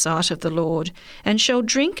great in the sight of the Lord, and shall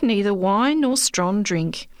drink neither wine nor strong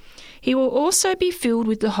drink. He will also be filled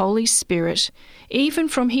with the Holy Spirit, even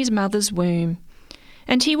from his mother's womb.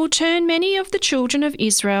 And he will turn many of the children of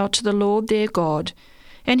Israel to the Lord their God.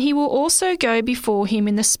 And he will also go before him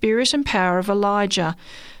in the spirit and power of Elijah,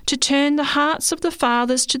 to turn the hearts of the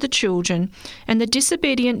fathers to the children, and the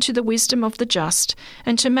disobedient to the wisdom of the just,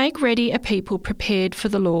 and to make ready a people prepared for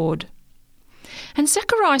the Lord. And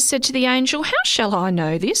Zacharias said to the angel, How shall I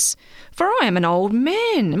know this? For I am an old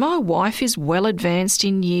man, and my wife is well advanced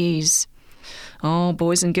in years. Oh,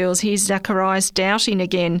 boys and girls, here's Zacharias doubting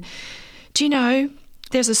again. Do you know,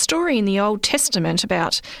 There's a story in the Old Testament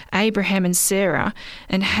about Abraham and Sarah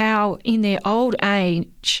and how in their old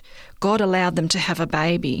age God allowed them to have a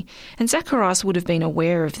baby. And Zacharias would have been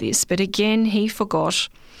aware of this, but again he forgot.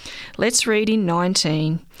 Let's read in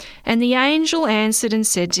 19. And the angel answered and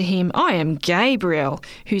said to him, I am Gabriel,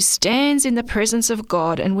 who stands in the presence of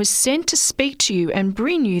God, and was sent to speak to you and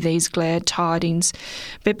bring you these glad tidings.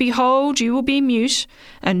 But behold, you will be mute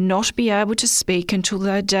and not be able to speak until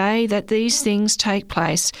the day that these things take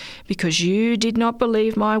place, because you did not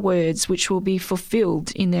believe my words, which will be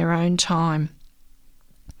fulfilled in their own time.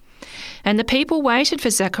 And the people waited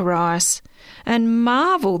for Zacharias and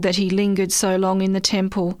marvelled that he lingered so long in the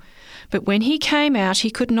temple. But when he came out,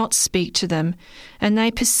 he could not speak to them. And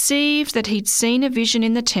they perceived that he'd seen a vision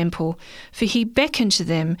in the temple, for he beckoned to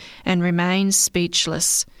them and remained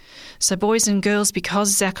speechless. So boys and girls, because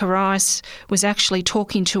Zacharias was actually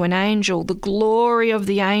talking to an angel, the glory of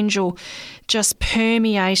the angel just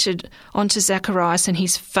permeated onto Zacharias, and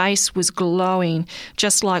his face was glowing,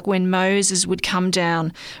 just like when Moses would come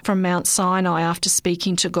down from Mount Sinai after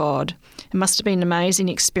speaking to God. It must have been an amazing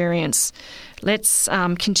experience. Let's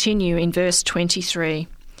continue in verse 23.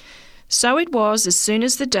 So it was, as soon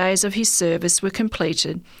as the days of his service were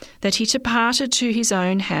completed, that he departed to his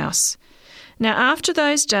own house. Now after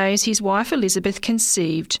those days his wife Elizabeth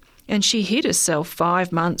conceived, and she hid herself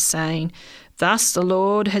 5 months, saying, Thus the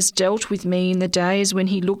Lord has dealt with me in the days when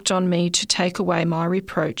he looked on me to take away my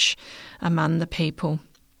reproach among the people.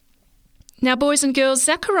 Now, boys and girls,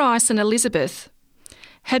 Zacharias and Elizabeth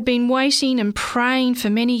had been waiting and praying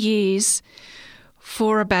for many years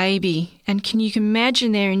for a baby. And can you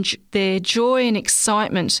imagine their joy and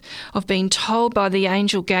excitement of being told by the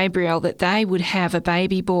angel Gabriel that they would have a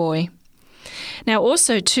baby boy? Now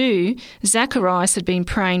also too, Zacharias had been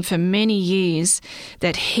praying for many years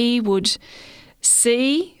that he would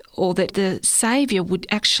see, or that the Saviour would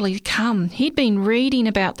actually come. He'd been reading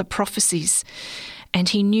about the prophecies and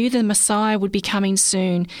he knew the Messiah would be coming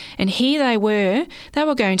soon. And here they were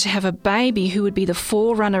going to have a baby who would be the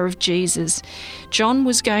forerunner of Jesus. John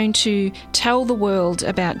was going to tell the world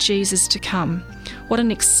about Jesus to come. What an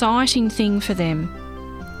exciting thing for them.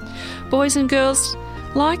 Boys and girls,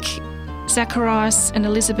 like Zacharias and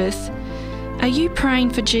Elizabeth, are you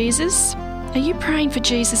praying for Jesus? Are you praying for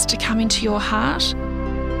Jesus to come into your heart?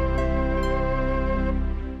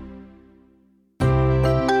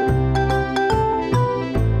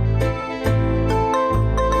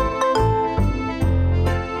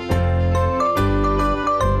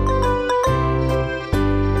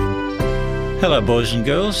 Hello, boys and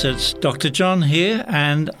girls. It's Dr. John here,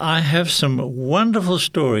 and I have some wonderful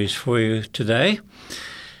stories for you today.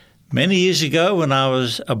 Many years ago, when I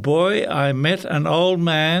was a boy, I met an old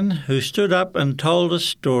man who stood up and told a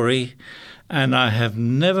story, and I have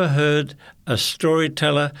never heard a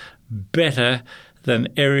storyteller better than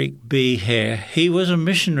Eric B. Hare. He was a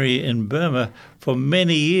missionary in Burma for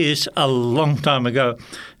many years, a long time ago.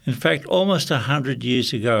 In fact, almost 100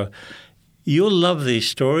 years ago. You'll love these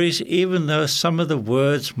stories, even though some of the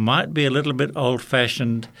words might be a little bit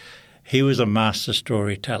old-fashioned. He was a master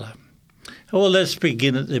storyteller. Well, let's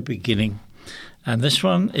begin at the beginning. And this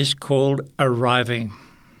one is called Arriving.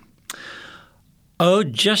 Oh,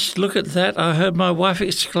 just look at that, I heard my wife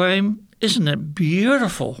exclaim. Isn't it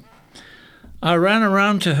beautiful? I ran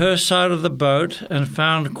around to her side of the boat and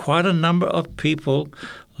found quite a number of people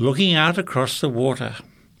looking out across the water.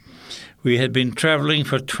 We had been travelling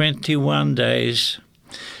for 21 days,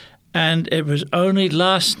 and it was only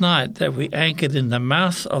last night that we anchored in the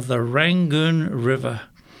mouth of the Rangoon River.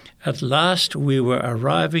 At last we were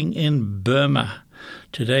arriving in Burma.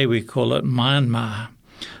 Today we call it Myanmar,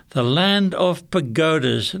 the land of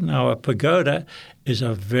pagodas. Now, a pagoda is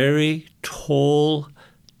a very tall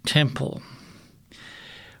temple.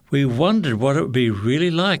 We wondered what it would be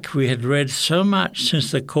really like. We had read so much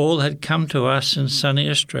since the call had come to us in sunny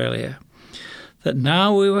Australia that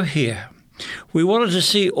now we were here. We wanted to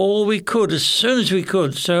see all we could as soon as we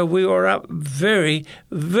could, so we were up very,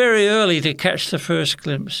 very early to catch the first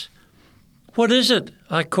glimpse. What is it?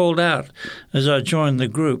 I called out as I joined the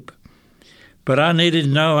group. But I needed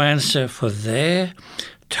no answer, for there,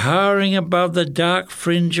 towering above the dark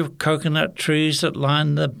fringe of coconut trees that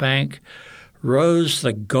lined the bank, rose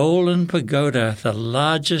the Golden Pagoda, the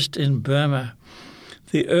largest in Burma.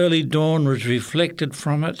 The early dawn was reflected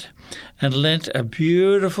from it and lent a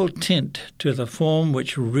beautiful tint to the form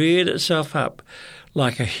which reared itself up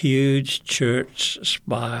like a huge church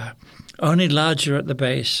spire, only larger at the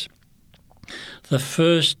base. The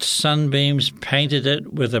first sunbeams painted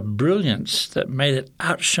it with a brilliance that made it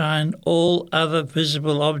outshine all other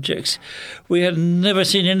visible objects. We had never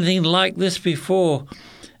seen anything like this before.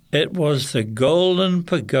 It was the Golden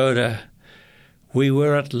Pagoda. We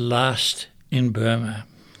were at last in Burma.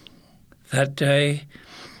 That day,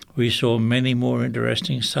 we saw many more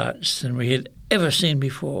interesting sights than we had ever seen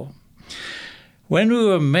before. When we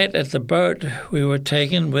were met at the boat, we were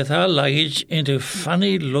taken with our luggage into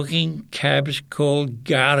funny-looking cabs called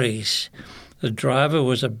garis. The driver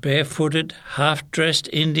was a barefooted, half-dressed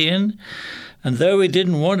Indian, and though we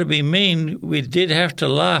didn't want to be mean, we did have to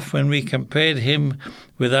laugh when we compared him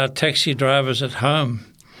with our taxi drivers at home.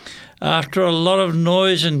 After a lot of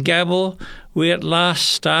noise and gabble, we at last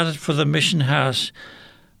started for the mission house.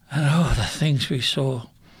 And oh, the things we saw.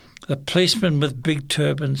 The policemen with big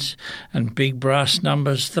turbans and big brass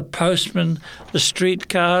numbers, the postmen, the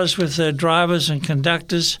streetcars with their drivers and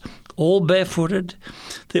conductors, all barefooted,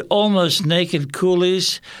 the almost naked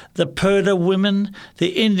coolies, the purdah women, the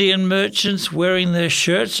Indian merchants wearing their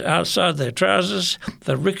shirts outside their trousers,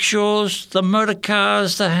 the rickshaws, the motor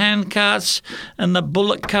cars, the hand carts and the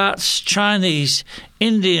bullock carts, Chinese,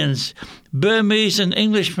 Indians, Burmese and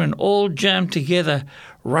Englishmen all jammed together,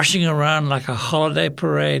 rushing around like a holiday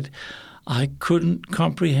parade. I couldn't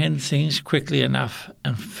comprehend things quickly enough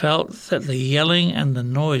and felt that the yelling and the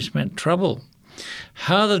noise meant trouble.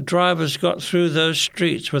 How the drivers got through those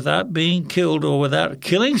streets without being killed or without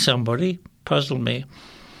killing somebody puzzled me.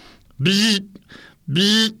 Bzzzt,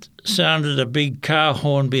 bzzzt, sounded a big car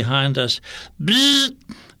horn behind us. Bzzzt,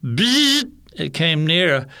 bzzzt, it came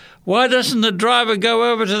nearer. Why doesn't the driver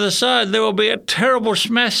go over to the side? There will be a terrible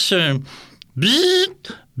smash soon.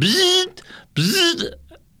 Bzzzt, bzzzt, bzzzt.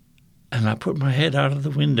 And I put my head out of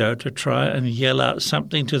the window to try and yell out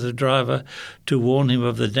something to the driver to warn him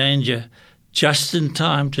of the danger, just in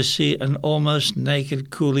time to see an almost naked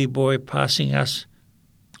coolie boy passing us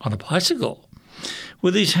on a bicycle,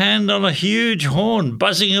 with his hand on a huge horn,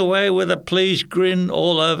 buzzing away with a pleased grin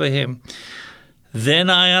all over him. Then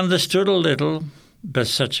I understood a little, but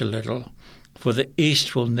such a little, for the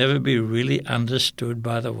East will never be really understood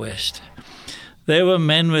by the West. There were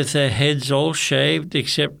men with their heads all shaved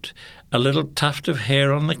except a little tuft of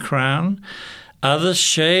hair on the crown, others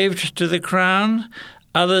shaved to the crown,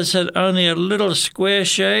 others had only a little square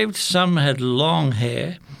shaved, some had long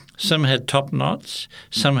hair, some had top knots,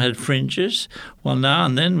 some had fringes, while now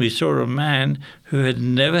and then we saw a man who had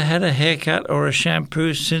never had a haircut or a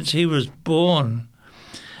shampoo since he was born.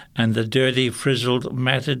 And the dirty, frizzled,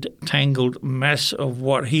 matted, tangled mass of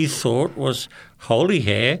what he thought was holy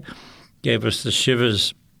hair gave us the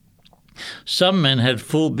shivers. Some men had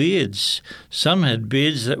full beards, some had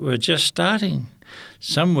beards that were just starting.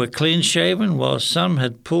 Some were clean-shaven, while some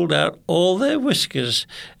had pulled out all their whiskers,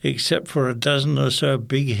 except for a dozen or so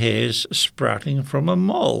big hairs sprouting from a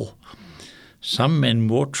mole. Some men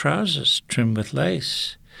wore trousers trimmed with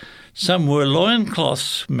lace. Some wore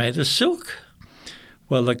loincloths made of silk,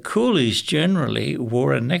 while the coolies generally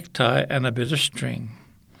wore a necktie and a bit of string.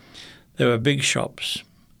 There were big shops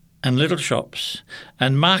and little shops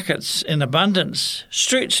and markets in abundance,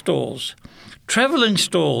 street stalls, travelling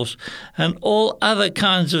stalls and all other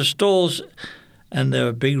kinds of stalls, and there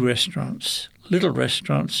were big restaurants, little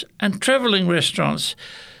restaurants and travelling restaurants.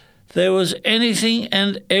 There was anything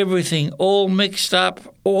and everything all mixed up,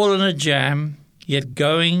 all in a jam, yet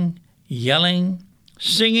going, yelling,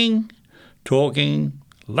 singing, talking,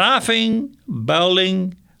 laughing,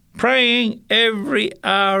 bowling, praying every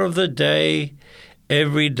hour of the day,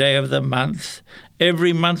 every day of the month,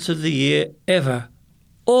 every month of the year, ever,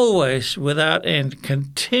 always, without end,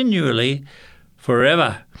 continually,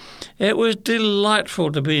 forever. It was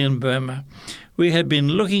delightful to be in Burma. We had been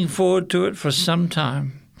looking forward to it for some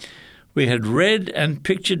time. We had read and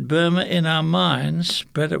pictured Burma in our minds,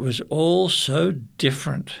 but it was all so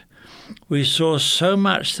different. We saw so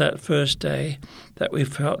much that first day that we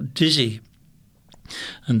felt dizzy.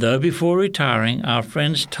 And though before retiring our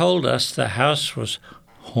friends told us the house was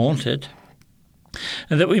haunted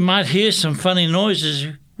and that we might hear some funny noises,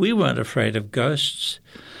 we weren't afraid of ghosts,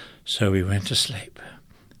 so we went to sleep.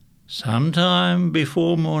 Sometime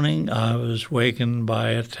before morning I was wakened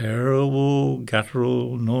by a terrible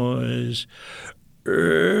guttural noise.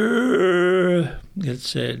 It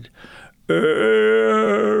said,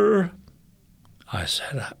 I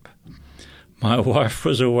sat up. My wife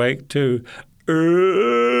was awake too.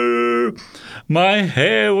 My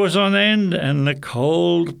hair was on end and the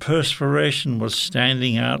cold perspiration was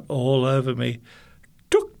standing out all over me.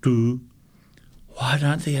 Tuk-tu. Why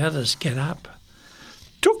don't the others get up?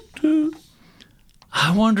 Tuk-tu.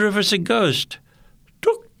 I wonder if it's a ghost.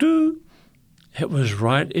 Tuk-tu. It was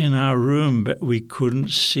right in our room, but we couldn't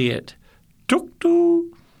see it. Tuk-tuk!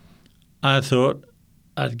 I thought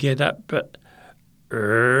I'd get up, but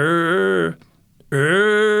what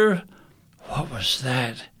was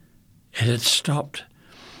that? It had stopped.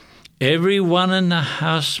 Everyone in the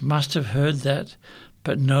house must have heard that,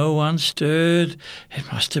 but no one stirred.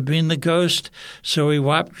 It must have been the ghost. So we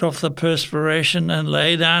wiped off the perspiration and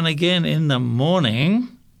lay down again. In the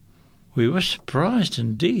morning, we were surprised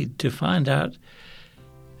indeed to find out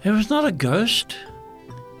it was not a ghost,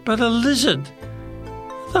 but a lizard.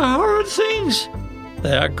 The horrid things!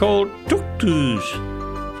 They are called tuk-tus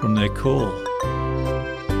from their call.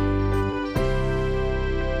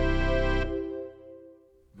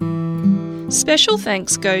 Special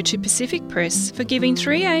thanks go to Pacific Press for giving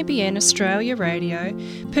 3ABN Australia Radio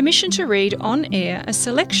permission to read on air a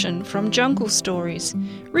selection from Jungle Stories,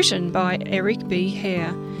 written by Eric B.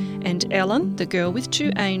 Hare, and Ellen, the Girl with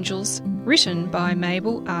Two Angels, written by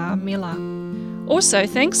Mabel R. Miller. Also,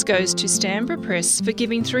 thanks goes to Stanborough Press for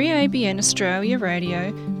giving 3ABN Australia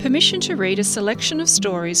Radio permission to read a selection of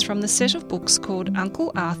stories from the set of books called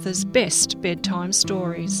Uncle Arthur's Best Bedtime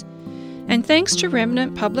Stories. And thanks to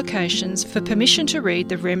Remnant Publications for permission to read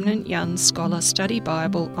the Remnant Young Scholar Study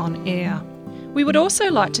Bible on air. We would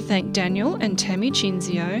also like to thank Daniel and Tammy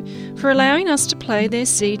Chinzio for allowing us to play their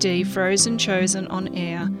CD Frozen Chosen on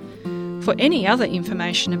air. For any other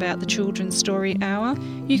information about the Children's Story Hour,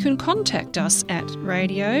 you can contact us at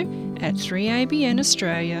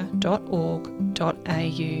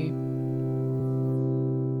radio@3abnaustralia.org.au.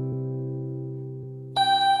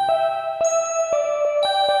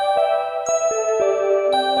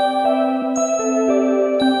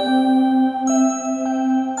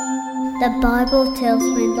 The Bible tells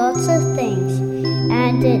me lots of things,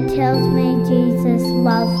 and it tells me Jesus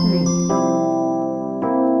loves me.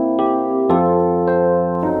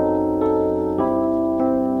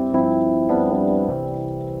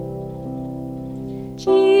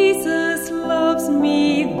 Jesus loves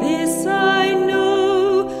me, this I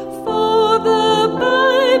know, for the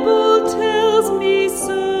Bible tells me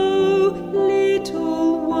so.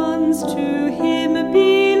 Little ones to him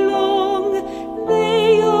belong,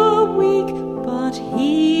 they are weak, but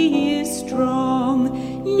he is strong.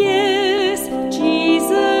 Yes,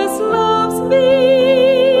 Jesus loves me.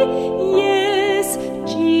 Yes,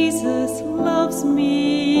 Jesus loves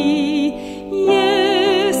me.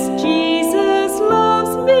 Yes, Jesus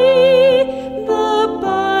loves me. The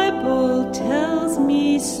Bible tells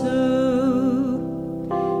me so.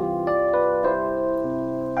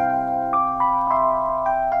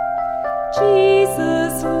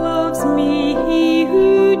 Jesus loves me, he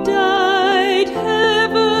who died,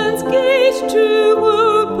 heaven's gate to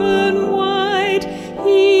open wide.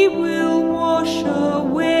 He will wash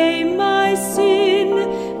away my sin.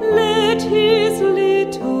 Let his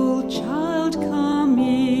little child come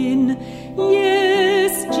in.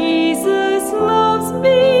 Yes, Jesus loves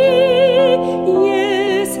me.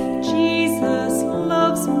 Yes, Jesus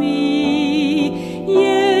loves me.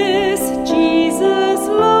 Yes, Jesus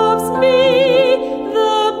loves me.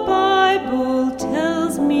 The Bible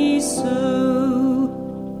tells me so.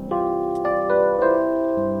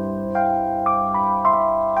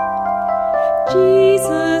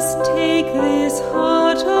 Jesus, take this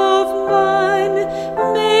heart of mine,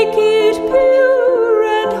 make it pure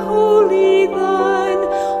and wholly thine.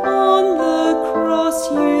 On the cross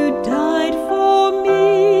you died for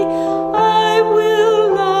me. I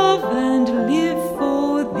will love and live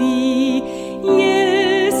for thee.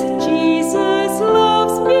 Yes, Jesus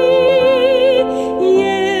loves me.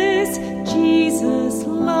 Yes, Jesus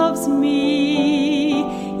loves me.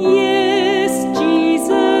 Yes,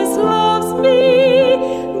 Jesus loves me.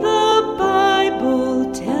 The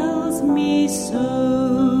Bible tells me so.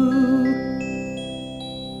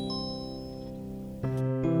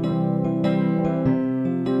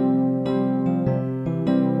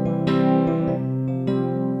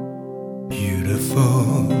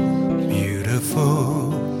 Beautiful,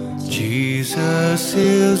 beautiful, Jesus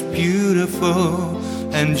is beautiful,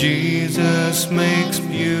 and Jesus makes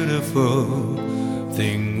beautiful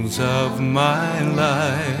things of my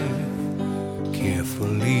life.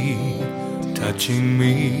 Carefully touching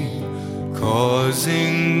me,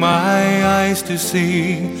 causing my eyes to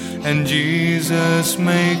see, and Jesus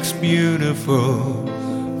makes beautiful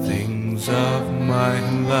things of my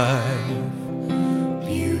life.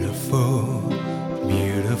 Beautiful,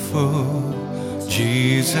 beautiful,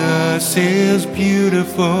 Jesus is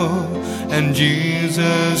beautiful, and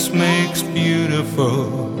Jesus makes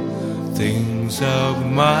beautiful things of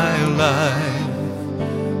my life.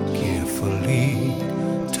 Carefully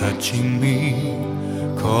touching me,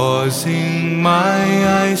 causing my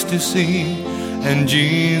eyes to see, and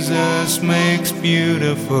Jesus makes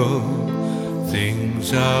beautiful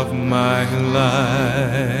things of my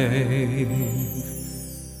life.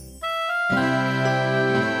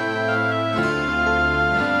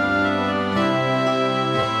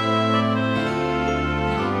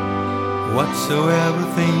 Whatsoever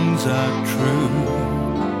things are true,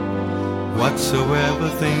 whatsoever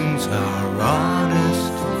things are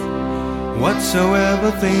honest,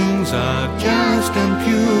 whatsoever things are just and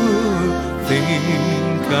pure,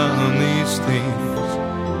 think on these things.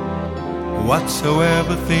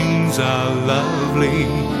 Whatsoever things are lovely,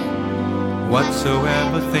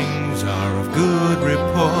 whatsoever things are of good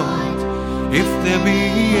report, if there be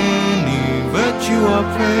any virtue or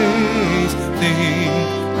praise, think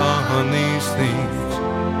on these things.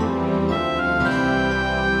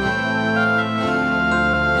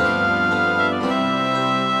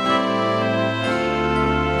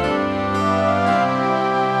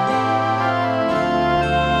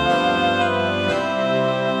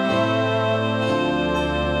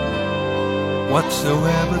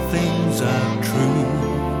 Whatsoever things are true,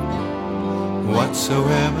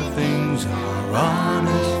 whatsoever things are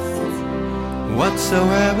honest,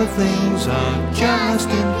 whatsoever things are just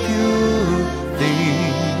and pure,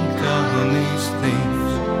 think on these things.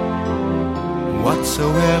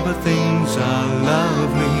 Whatsoever things are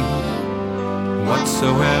lovely,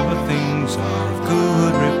 whatsoever things are of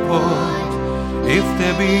good report, if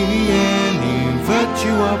there be any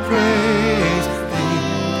virtue or praise,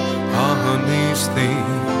 think on these things.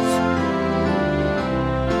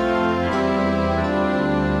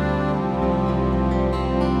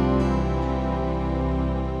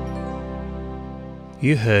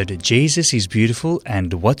 You heard Jesus is Beautiful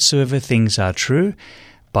and Whatsoever Things Are True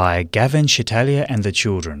by Gavin Chitalia and the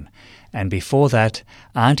Children. And before that,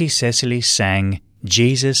 Auntie Cecily sang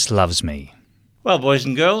Jesus Loves Me. Well, boys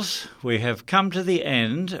and girls, we have come to the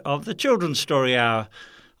end of the Children's Story Hour.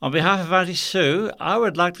 On behalf of Auntie Sue, I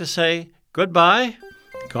would like to say goodbye,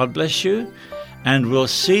 God bless you, and we'll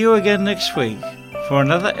see you again next week for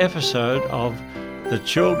another episode of the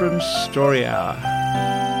Children's Story Hour.